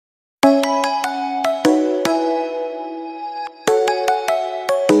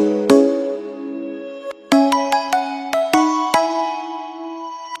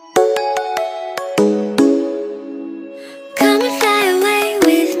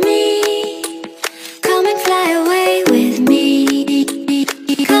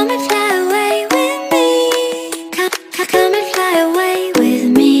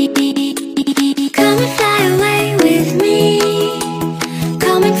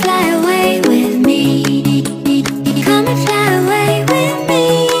fly away with me. Come and fly away with me.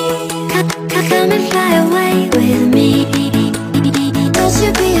 Come and fly away with me. Don't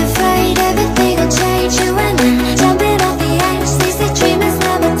you be afraid, everything will change. You and I, jumping off the edge. They say dreamers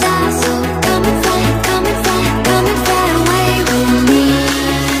never die, so come and fly, come and fly, come and fly away with me.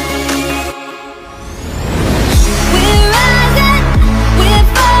 We're rising, we're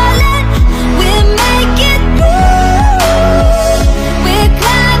falling, we're making moves. We're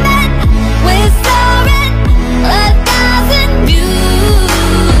climbing, we're soaring, 1,000 views.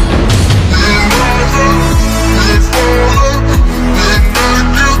 We're rising, we're falling, we're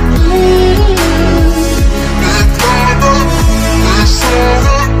making moves. We're climbing, we're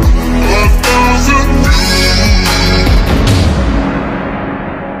soaring, 1,000 views.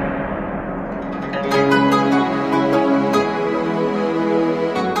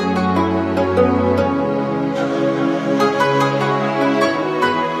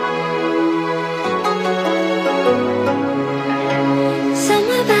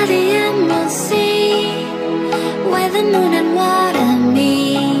 Somewhere by the emerald sea, where the moon and water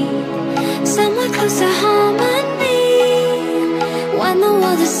meet. Somewhere close to harmony, when the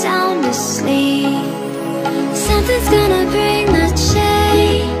world is sound asleep. Something's gonna bring the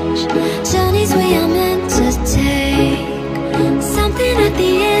change, journeys we are meant to take. Something at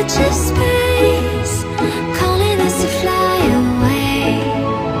the edge of space, calling us to fly away.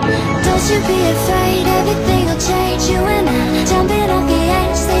 Don't you be afraid, everything will change. You and I, jumping off the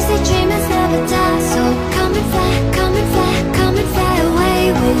edge. They say dreamers never die, so come and fly, come and fly, come and fly away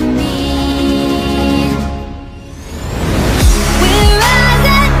with me. We're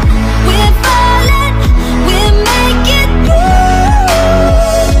rising, we're falling, we're making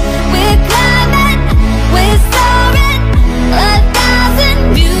moves. We're climbing, we're soaring, 1,000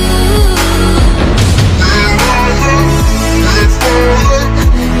 views. We're rising, we're falling, we're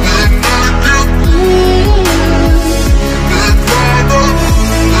making moves. We're climbing,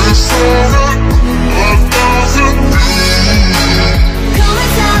 we're soaring, 1,000 views. Come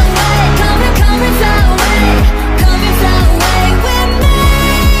and fly away, come and fly away, come and fly away with me.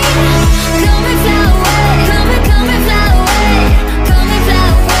 Come and fly away, come and fly away, come and fly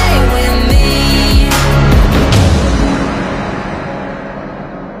away with me.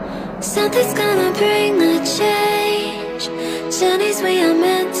 Something's gonna bring the change, journeys we are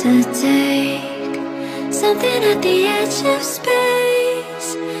meant to take. Something at the edge of space,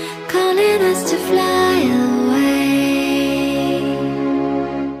 calling us to fly away.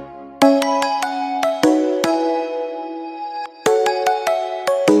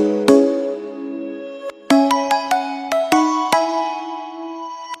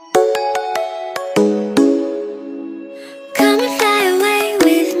 Come and fly away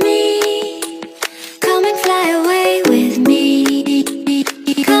with me. Come and fly away with me.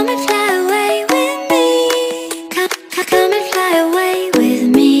 Come and fly away with me. Come and fly away with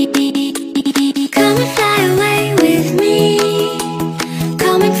me. Come and fly away with me.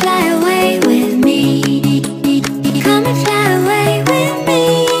 Come and fly away with me. Come and fly away with me.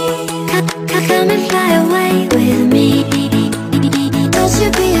 Come and fly away with me. Don't you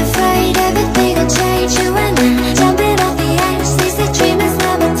be afraid, everything will change. You and I, jumping off the edge. They say dreamers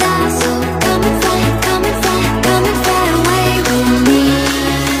never die, so come and fly, come and fly, come and fly away with me.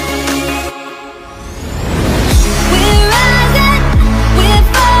 We're rising, we're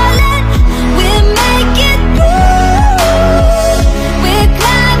falling, we're making moves. We're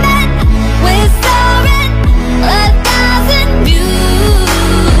climbing, we're soaring, 1,000 views.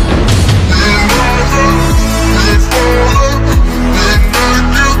 We're rising, we're falling,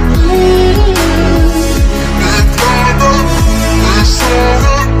 we're making moves. We're climbing, we're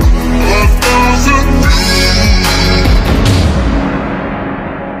soaring, 1,000 views.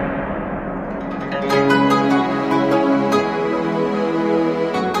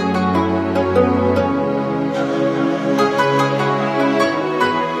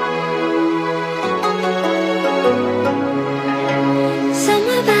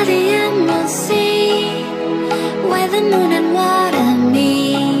 Somewhere by the emerald sea, where the moon and water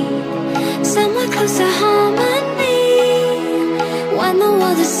meet. Somewhere close to harmony, when the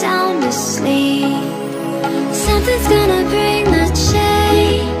world is sound asleep. Something's gonna bring the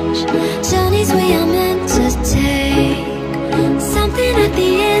change, journeys we are meant to take. Something at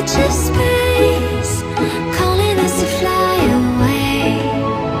the edge of space, calling us to fly away.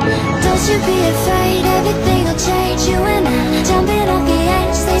 Don't you be afraid, everything will change. You and I, jumping off the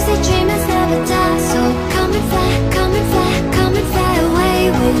edge. They say dreamers never die, so come and fly, come and fly, come and fly away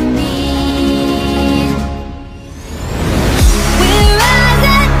with me. We're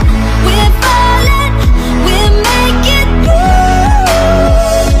rising, we're falling, we're making moves.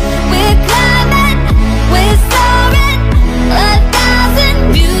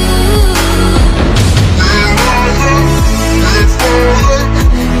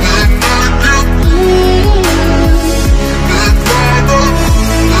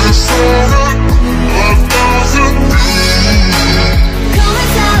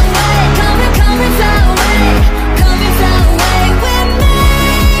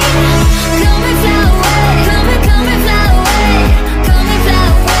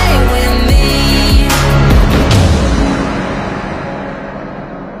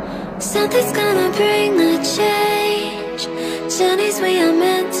 Something's gonna bring the change. Journeys we are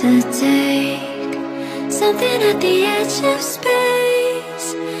meant to take. Something at the edge of space.